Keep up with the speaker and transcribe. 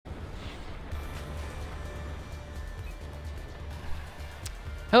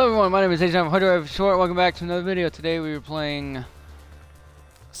Hello everyone, my name is Agent BF4. Welcome back to another video. Today we were playing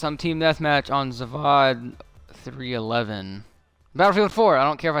some team deathmatch on Zavod 311. Battlefield 4. I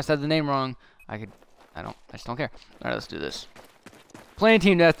don't care if I said the name wrong. I just don't care. Alright, let's do this. Playing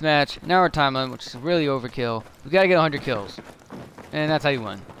team deathmatch, now our time limit, which is really overkill. We gotta get 100 kills. And that's how you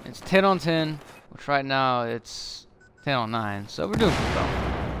win. It's 10 on 10, which right now it's 10 on 9. So we're doing pretty well.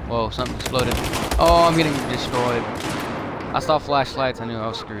 Whoa, something exploded. Oh, I'm getting destroyed. I saw flashlights, I knew I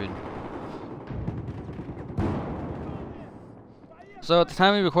was screwed. So at the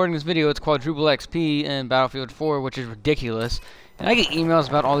time of recording this video, it's quadruple XP in Battlefield 4, which is ridiculous. And I get emails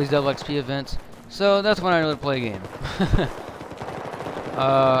about all these double XP events, so that's when I really play a game.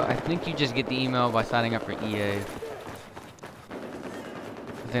 I think you just get the email by signing up for EA. I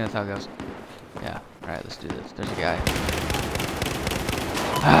think that's how it goes. Yeah, alright, let's do this. There's a guy.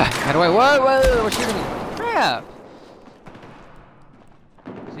 How do I? What? What's shooting me? Crap!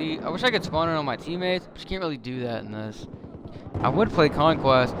 See, I wish I could spawn in on my teammates, but you can't really do that in this. I would play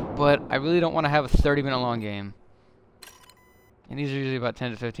Conquest, but I really don't want to have a 30-minute long game. And these are usually about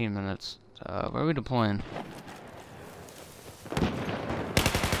 10 to 15 minutes. Where are we deploying?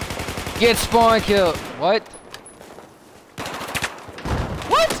 Get spawn killed! What?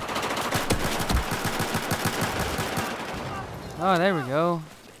 What? Oh, there we go.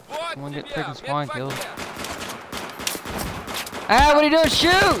 Someone get freaking spawn killed. Ah, what are you doing?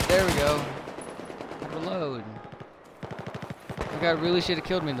 Shoot! There we go. Reload. That guy really should have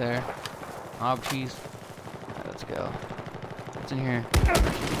killed me there. Mob cheese. Right, let's go. What's in here?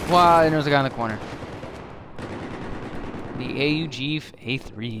 Wow, and there's a guy in the corner. The AUG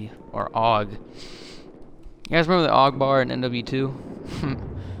A3 or AUG. You guys remember the AUG bar in NW2?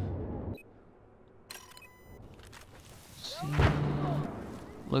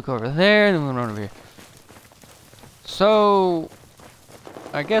 Look over there, and then we'll run over here. So,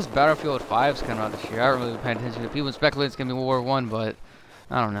 I guess Battlefield 5 is coming out this year. I don't really pay attention to it. People speculate it's going to be World War I, but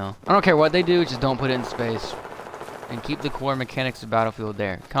I don't know. I don't care what they do, just don't put it in space. And keep the core mechanics of Battlefield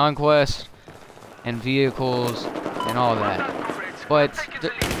there. Conquest, and vehicles, and all that. But,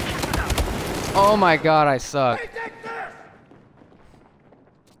 oh my god, I suck.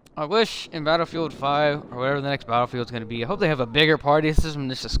 I wish in Battlefield 5, or whatever the next Battlefield's going to be, I hope they have a bigger party system than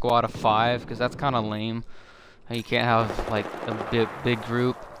just a squad of 5, because that's kind of lame. You can't have like a big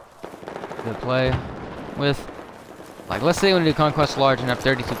group to play with. Like, let's say you want to do Conquest Large and have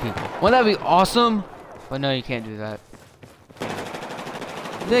 32 people. Wouldn't that be awesome? But no, you can't do that.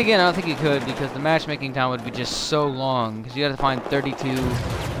 Then again, I don't think you could, because the matchmaking time would be just so long. Because you have to find 32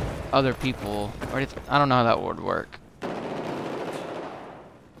 other people. Or I don't know how that would work.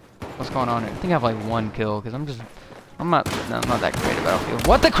 What's going on here? I think I have like 1 kill, because I'm not that great at Battlefield.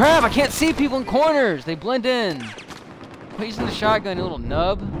 What the crap? I can't see people in corners. They blend in. Quit using the shotgun, you little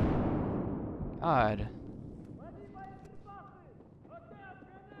nub. God.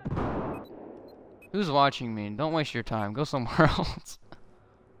 Who's watching me? Don't waste your time. Go somewhere else.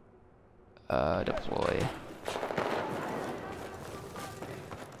 Deploy.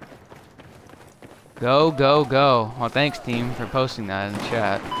 Go, go, go. Well, thanks, team, for posting that in the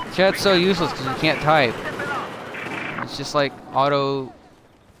chat. Chat's so useless because you can't type. It's just like auto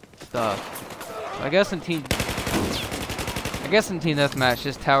stuff. So I guess in team deathmatch,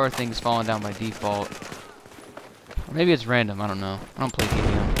 this tower thing's falling down by default. Or maybe it's random. I don't know. I don't play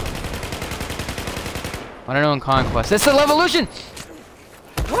TDM. I don't know in Conquest. It's the Levolution.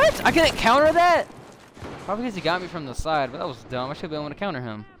 What? I couldn't counter that? Probably because he got me from the side, but that was dumb. I should have been able to counter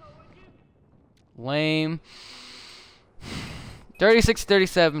him. Lame.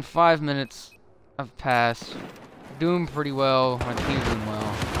 36-37. 5 minutes have passed. Doing pretty well. My team's doing well.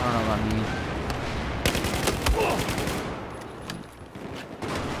 I don't know about me.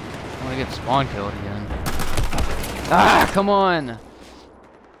 I want to get spawn killed again. Ah, come on!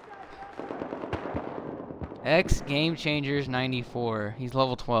 X Game Changers 94. He's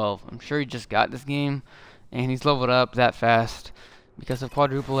level 12. I'm sure he just got this game, and he's leveled up that fast because of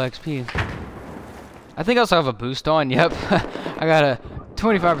quadruple XP. I think I also have a boost on. Yep, I got a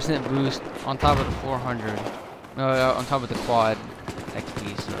 25% boost on top of the 400. No, on top of the quad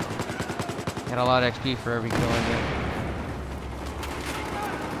XP, so got a lot of XP for every kill I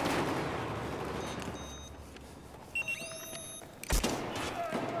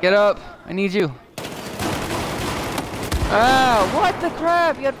get. Get up! I need you. Ah, what the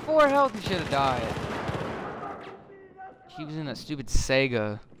crap? You had 4 health. You should have died. He was in that stupid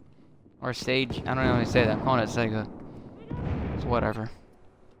Sega or Sage. I don't know how to say that. I'm calling it Sega. It's whatever.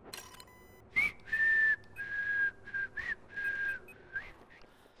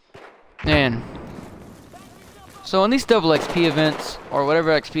 Man, So in these double XP events, or whatever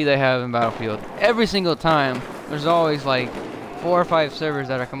XP they have in Battlefield, every single time, there's always like 4 or 5 servers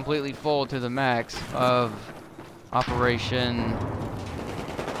that are completely full to the max of Operation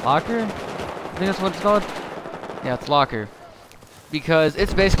Locker? I think that's what it's called? Yeah, it's Locker. Because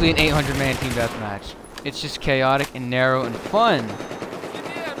it's basically an 800-man team deathmatch. It's just chaotic and narrow and fun.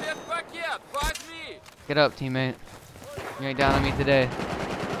 Get up, teammate. You ain't down on me today.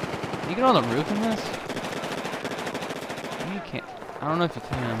 Can you get on the roof in this? You can't. I don't know if you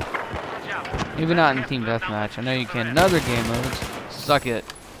can. Maybe not in team deathmatch. I know you can in other game modes. Suck it.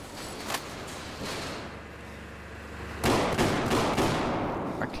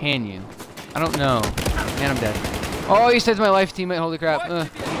 Or can you? I don't know. Man, I'm dead. Oh, he saves my life, teammate. Holy crap. You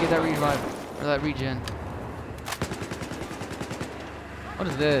get that revive. Or that regen. What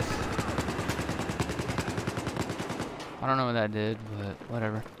is this? I don't know what that did, but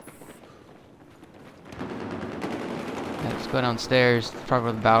whatever. Yeah, let's go downstairs. That's probably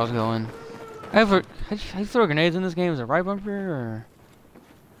where the battle's going. How do you throw grenades in this game? Is it right bumper or?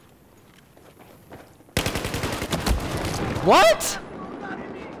 What?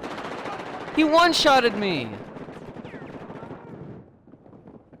 He one-shotted me.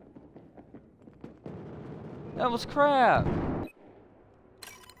 That was crap.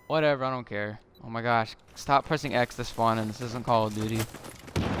 Whatever, I don't care. Oh my gosh, stop pressing X to spawn in. This isn't Call of Duty.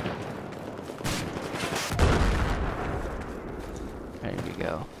 There we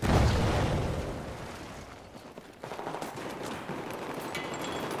go.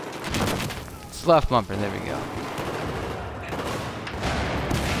 It's left bumper, there we go.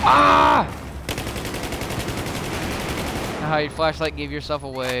 Ah! Now how your flashlight gave yourself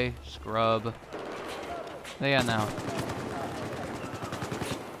away, scrub. Yeah, now.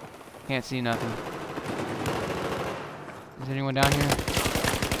 Can't see nothing. Is anyone down here?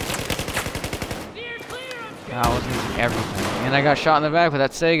 I was missing everything. And I got shot in the back with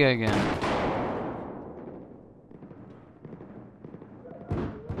that Sega again.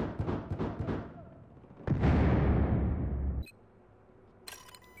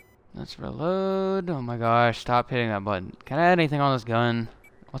 Let's reload. Oh my gosh, stop hitting that button. Can I add anything on this gun?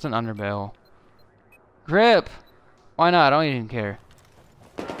 What's an underbarrel? Grip! Why not? I don't even care.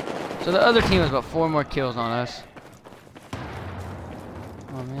 So the other team has about 4 more kills on us.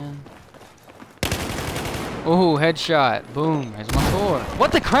 Oh man. Oh, headshot. Boom. There's my sword.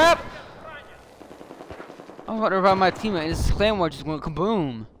 What the crap? I was wondering about my teammate. This claymore just went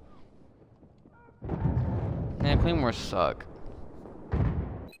kaboom. Man, claymores suck.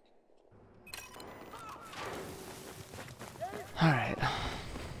 Alright.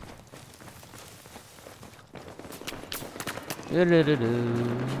 Is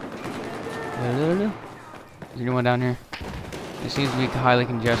anyone down here? It seems to be a highly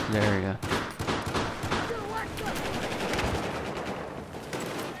congested area.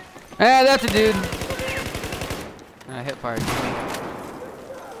 Ah, that's a dude! I hit fired.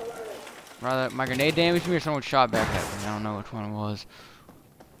 Rather, my grenade damaged me or someone shot back at me. I don't know which one it was.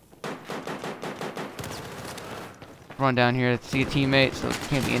 Run down here to see a teammate so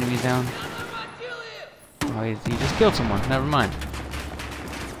can't be enemies down. Oh, he just killed someone. Never mind.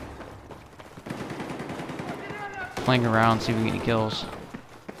 Playing around, see if we get any kills.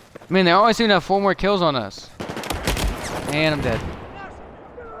 I mean, they always seem to have 4 more kills on us. And I'm dead.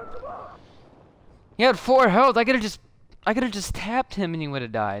 He had 4 health. I could have just tapped him and he would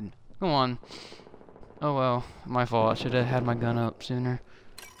have died. Come on. Oh well, my fault. I should have had my gun up sooner.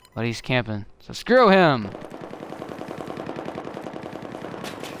 But he's camping, so screw him.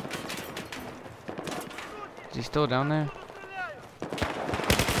 Is he still down there?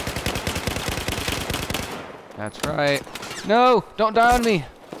 That's right. No! Don't die on me!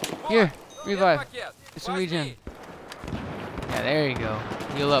 Here, revive. Get some regen. Yeah, there you go.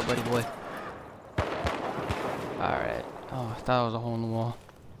 Heal up, buddy boy. Alright. Oh, I thought it was a hole in the wall.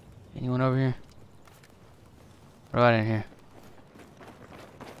 Anyone over here? What about in here?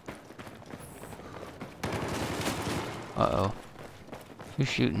 Uh-oh. Who's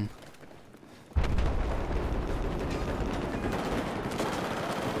shooting?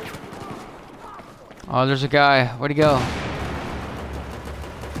 Oh, there's a guy. Where'd he go?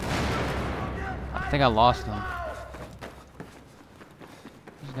 I think I lost him.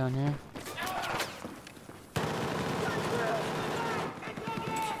 He's down here.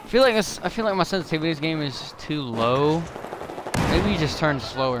 I feel like my sensitivity in this game is too low. Maybe he just turns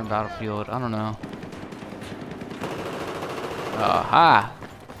slower in Battlefield. I don't know. Aha!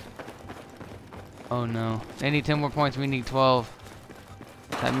 Oh no. They need 10 more points. We need 12.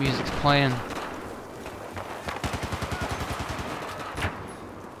 That music's playing.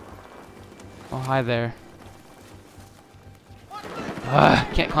 Oh, hi there.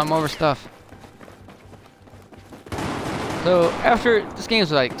 Can't climb over stuff. So after this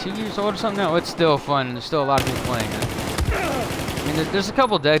game's like 2 years old or something now, it's still fun and there's still a lot of people playing it. I mean, there's a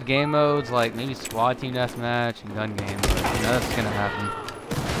couple dead game modes like maybe squad team deathmatch and gun game, but you know that's gonna happen.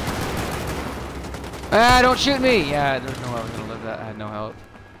 Ah, don't shoot me! Yeah, there's no way I was gonna live that. I had no help.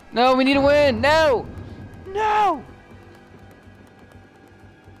 No, we need to win! No! No!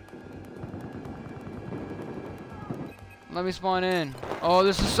 Let me spawn in. Oh,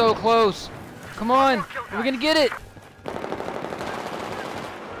 this is so close. Come on. We're gonna get it.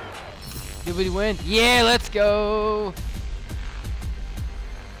 Did we win? Yeah, let's go.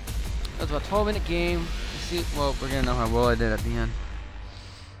 That was about a 12-minute game. Let's see. Well, we're gonna know how well I did at the end.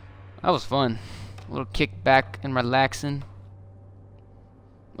 That was fun. A little kick back and relaxing.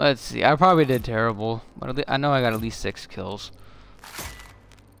 Let's see. I probably did terrible, but I know I got at least 6 kills.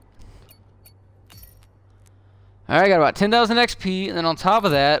 Alright, got about 10,000 XP, and then on top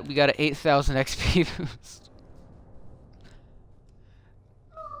of that, we got an 8,000 XP boost.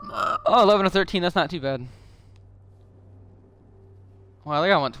 Oh, 11 to 13, that's not too bad. Wow, I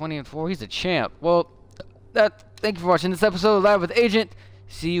got 120 and 4, he's a champ. Well, thank you for watching this episode of Live with Agent.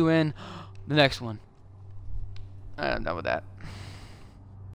 See you in the next one. I'm done with that.